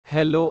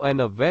Hello and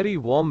a very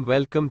warm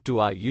welcome to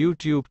our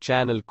YouTube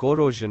channel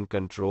Corrosion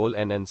Control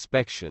and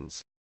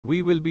Inspections.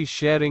 We will be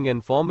sharing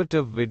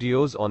informative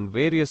videos on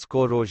various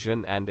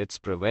corrosion and its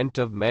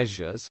preventive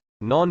measures,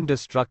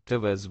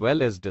 non-destructive as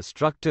well as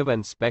destructive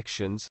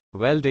inspections,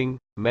 welding,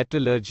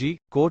 metallurgy,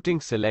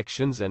 coating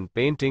selections and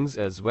paintings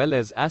as well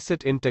as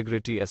asset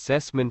integrity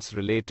assessments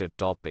related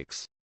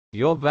topics.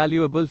 Your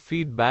valuable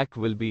feedback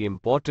will be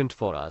important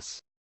for us.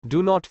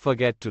 Do not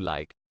forget to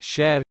like,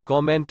 share,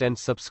 comment and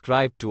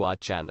subscribe to our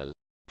channel.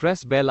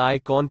 Press bell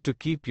icon to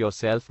keep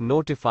yourself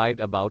notified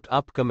about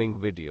upcoming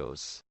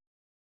videos.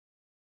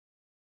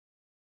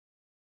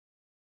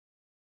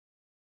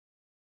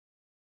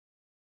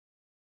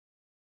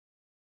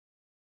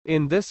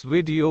 In this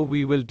video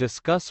we will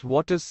discuss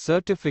what is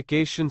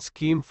certification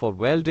scheme for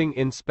welding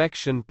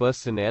inspection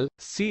personnel,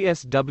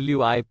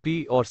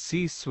 CSWIP or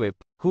CSWIP,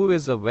 who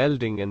is a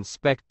welding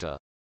inspector.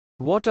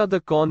 What are the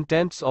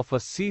contents of a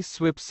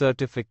CSWIP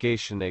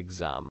certification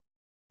exam?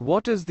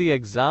 What is the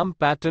exam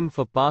pattern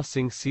for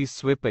passing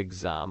CSWIP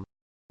exam?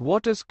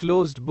 What is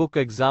closed book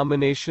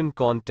examination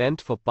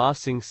content for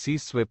passing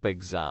CSWIP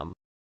exam?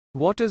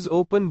 What is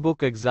open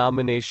book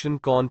examination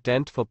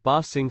content for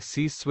passing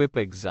CSWIP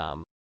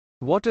exam?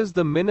 What is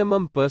the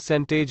minimum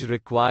percentage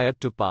required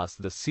to pass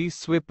the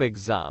CSWIP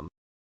exam?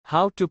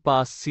 How to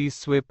pass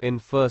CSWIP in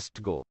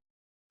first go?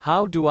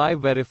 How do I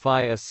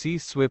verify a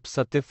CSWIP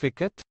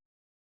certificate?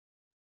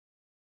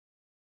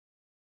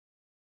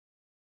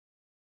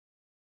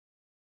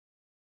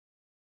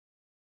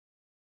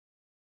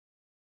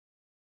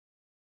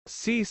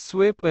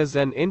 CSWIP is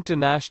an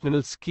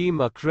international scheme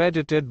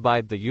accredited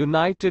by the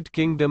United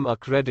Kingdom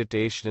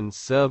Accreditation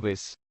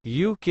Service,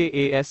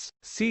 UKAS.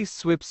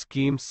 CSWIP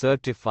scheme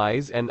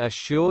certifies and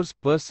assures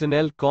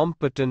personnel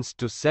competence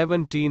to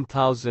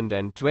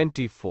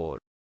 17,024.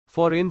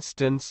 For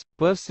instance,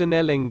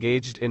 personnel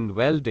engaged in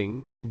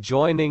welding,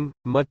 joining,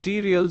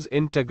 materials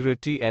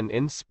integrity and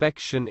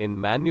inspection in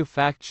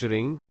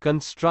manufacturing,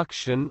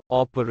 construction,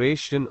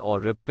 operation or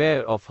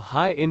repair of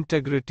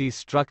high-integrity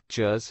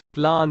structures,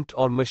 plant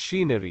or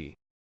machinery.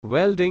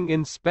 Welding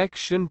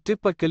inspection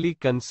typically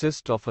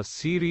consists of a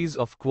series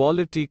of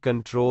quality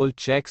control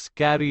checks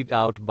carried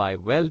out by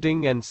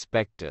welding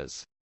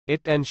inspectors.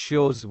 It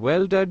ensures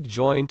welded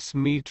joints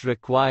meet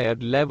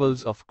required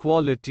levels of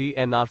quality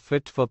and are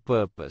fit for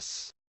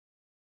purpose.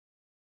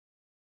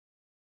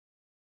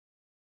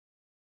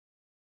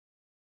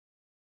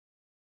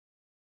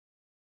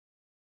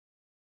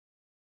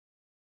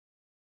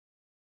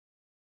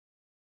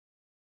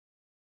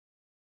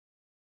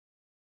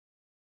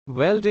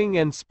 Welding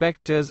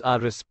inspectors are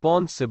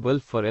responsible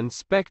for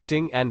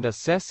inspecting and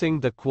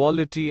assessing the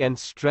quality and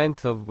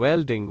strength of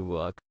welding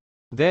work.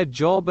 Their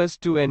job is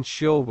to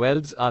ensure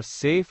welds are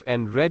safe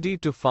and ready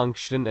to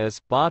function as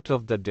part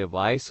of the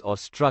device or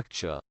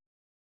structure.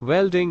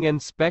 Welding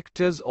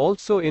inspectors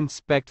also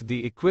inspect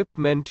the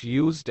equipment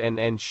used and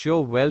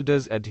ensure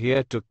welders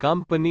adhere to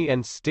company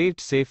and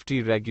state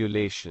safety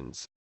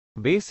regulations.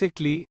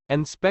 Basically,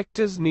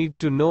 inspectors need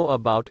to know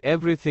about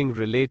everything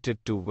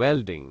related to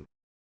welding.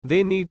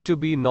 They need to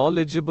be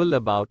knowledgeable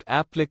about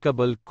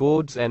applicable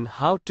codes and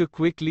how to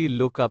quickly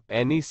look up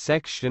any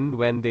section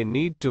when they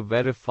need to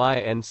verify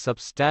and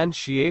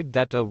substantiate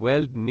that a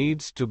weld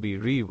needs to be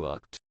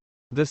reworked.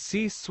 The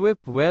CSWIP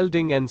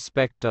Welding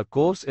Inspector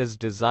course is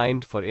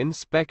designed for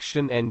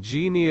inspection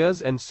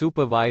engineers and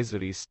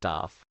supervisory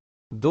staff.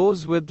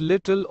 Those with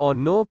little or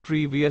no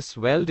previous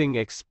welding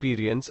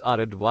experience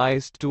are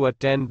advised to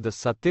attend the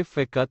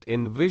Certificate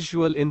in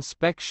Visual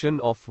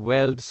Inspection of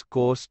Welds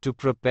course to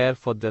prepare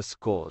for this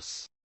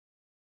course.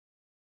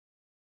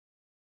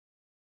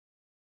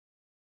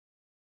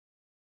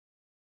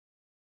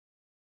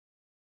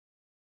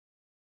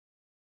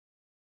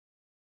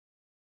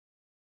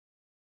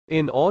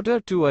 In order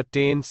to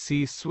attain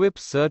CSWIP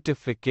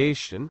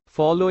certification,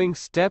 following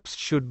steps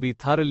should be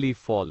thoroughly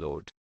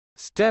followed.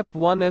 Step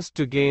 1 is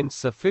to gain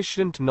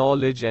sufficient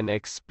knowledge and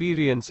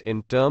experience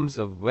in terms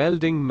of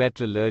welding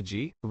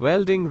metallurgy,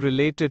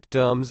 welding-related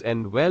terms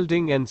and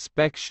welding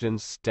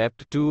inspections. Step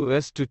 2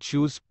 is to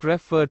choose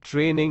preferred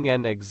training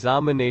and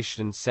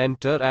examination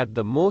center at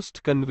the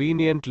most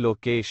convenient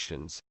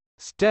locations.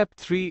 Step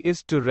 3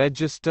 is to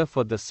register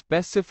for the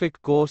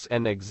specific course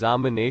and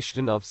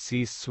examination of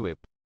CSWIP.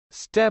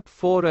 Step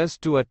 4 is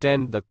to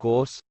attend the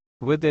course,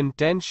 with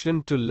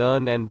intention to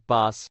learn and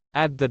pass,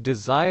 at the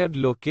desired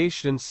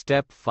location.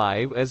 Step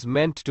 5 is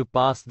meant to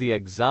pass the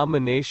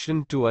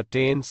examination to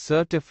attain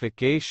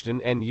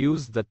certification and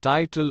use the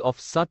title of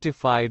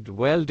Certified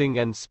Welding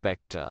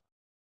Inspector.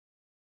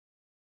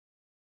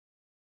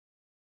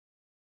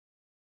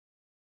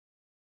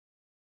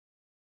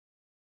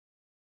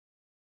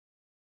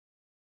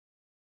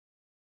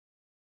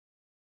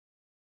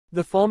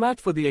 The format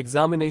for the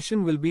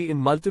examination will be in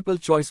multiple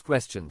choice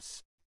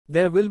questions.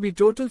 There will be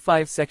total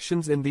 5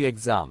 sections in the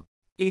exam.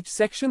 Each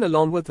section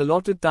along with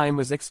allotted time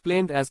is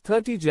explained as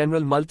 30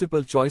 general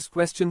multiple choice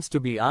questions to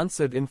be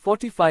answered in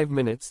 45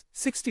 minutes,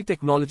 60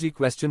 technology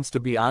questions to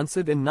be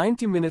answered in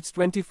 90 minutes,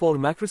 24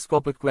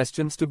 macroscopic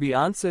questions to be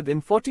answered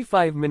in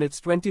 45 minutes,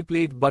 20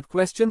 plate butt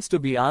questions to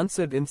be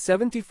answered in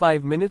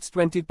 75 minutes,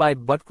 20 pipe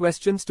butt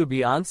questions to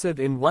be answered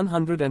in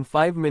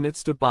 105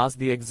 minutes. To pass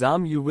the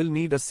exam, you will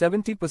need a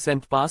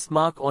 70% pass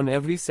mark on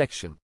every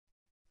section.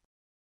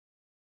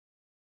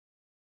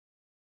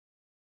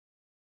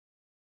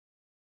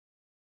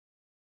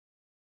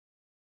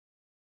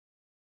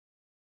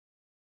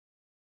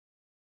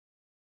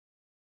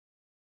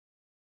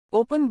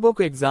 Open book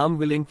exam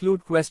will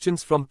include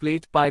questions from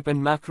plate, pipe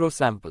and macro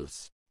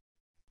samples.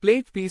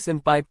 Plate piece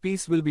and pipe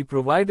piece will be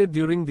provided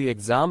during the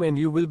exam and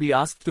you will be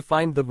asked to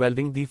find the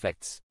welding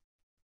defects.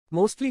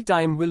 Mostly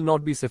time will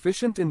not be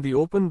sufficient in the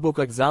open book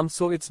exam,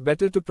 so it's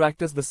better to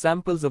practice the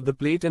samples of the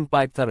plate and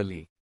pipe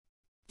thoroughly.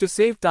 To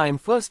save time,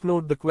 first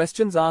note the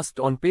questions asked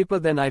on paper,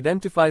 then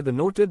identify the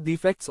noted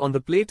defects on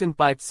the plate and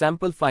pipe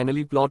sample,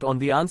 finally plot on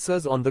the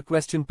answers on the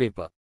question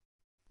paper.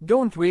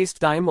 Don't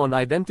waste time on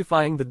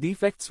identifying the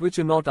defects which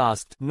are not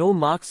asked. No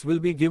marks will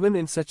be given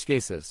in such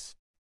cases.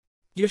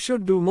 You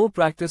should do more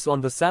practice on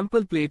the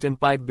sample plate and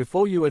pipe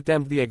before you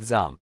attempt the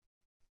exam.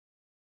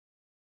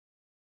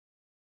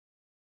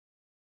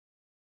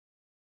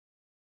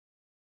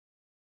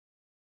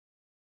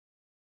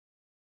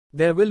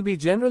 There will be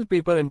general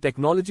paper and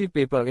technology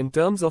paper in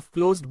terms of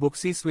closed book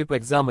CSWIP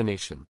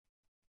examination.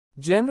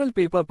 General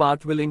paper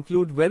part will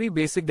include very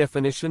basic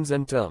definitions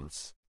and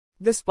terms.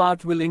 This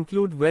part will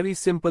include very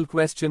simple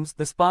questions.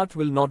 This part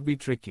will not be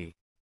tricky.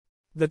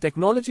 The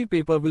technology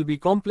paper will be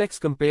complex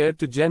compared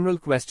to general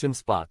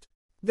questions part.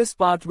 This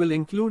part will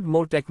include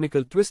more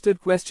technical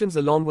twisted questions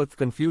along with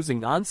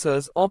confusing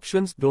answers,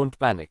 options. Don't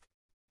panic.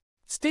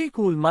 Stay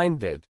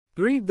cool-minded.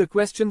 Read the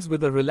questions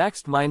with a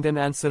relaxed mind and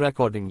answer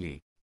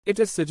accordingly. It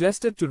is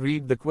suggested to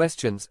read the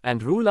questions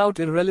and rule out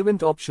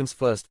irrelevant options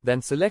first,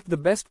 then select the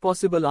best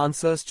possible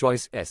answers,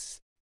 choice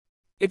S.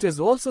 It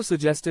is also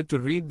suggested to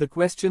read the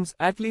questions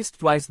at least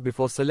twice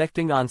before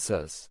selecting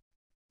answers.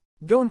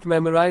 Don't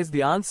memorize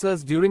the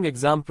answers during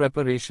exam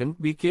preparation.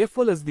 Be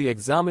careful as the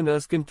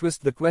examiners can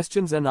twist the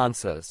questions and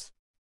answers.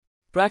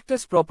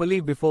 Practice properly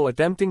before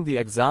attempting the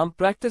exam.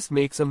 Practice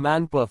makes a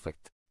man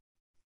perfect.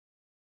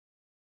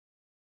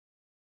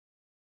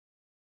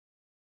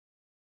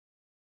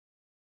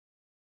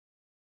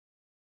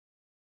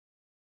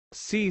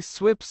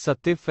 CSWIP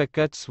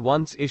certificates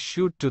once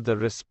issued to the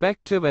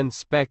respective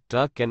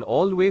inspector can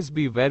always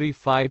be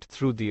verified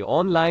through the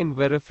online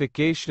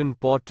verification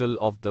portal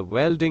of the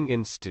Welding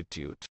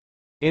Institute.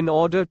 In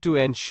order to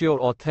ensure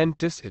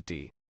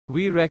authenticity,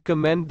 we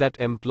recommend that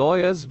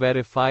employers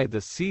verify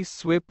the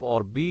CSWIP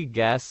or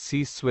B-Gas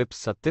CSWIP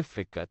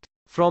certificate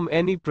from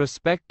any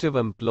prospective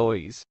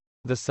employees.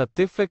 The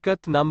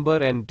certificate number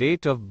and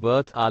date of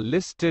birth are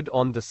listed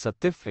on the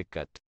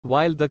certificate,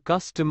 while the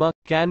customer,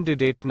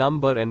 candidate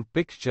number and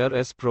picture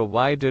is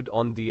provided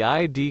on the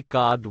ID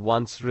card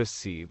once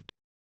received.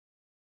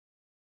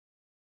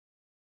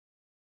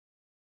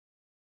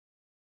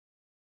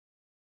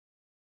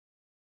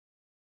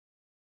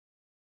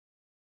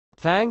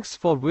 Thanks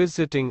for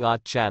visiting our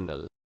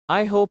channel.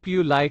 I hope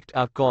you liked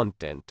our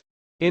content.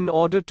 In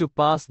order to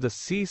pass the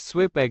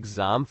CSWIP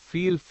exam,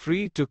 feel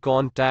free to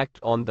contact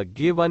on the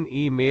given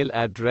email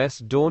address.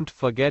 Don't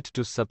forget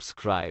to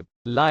subscribe,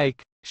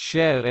 like,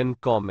 share and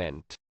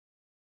comment.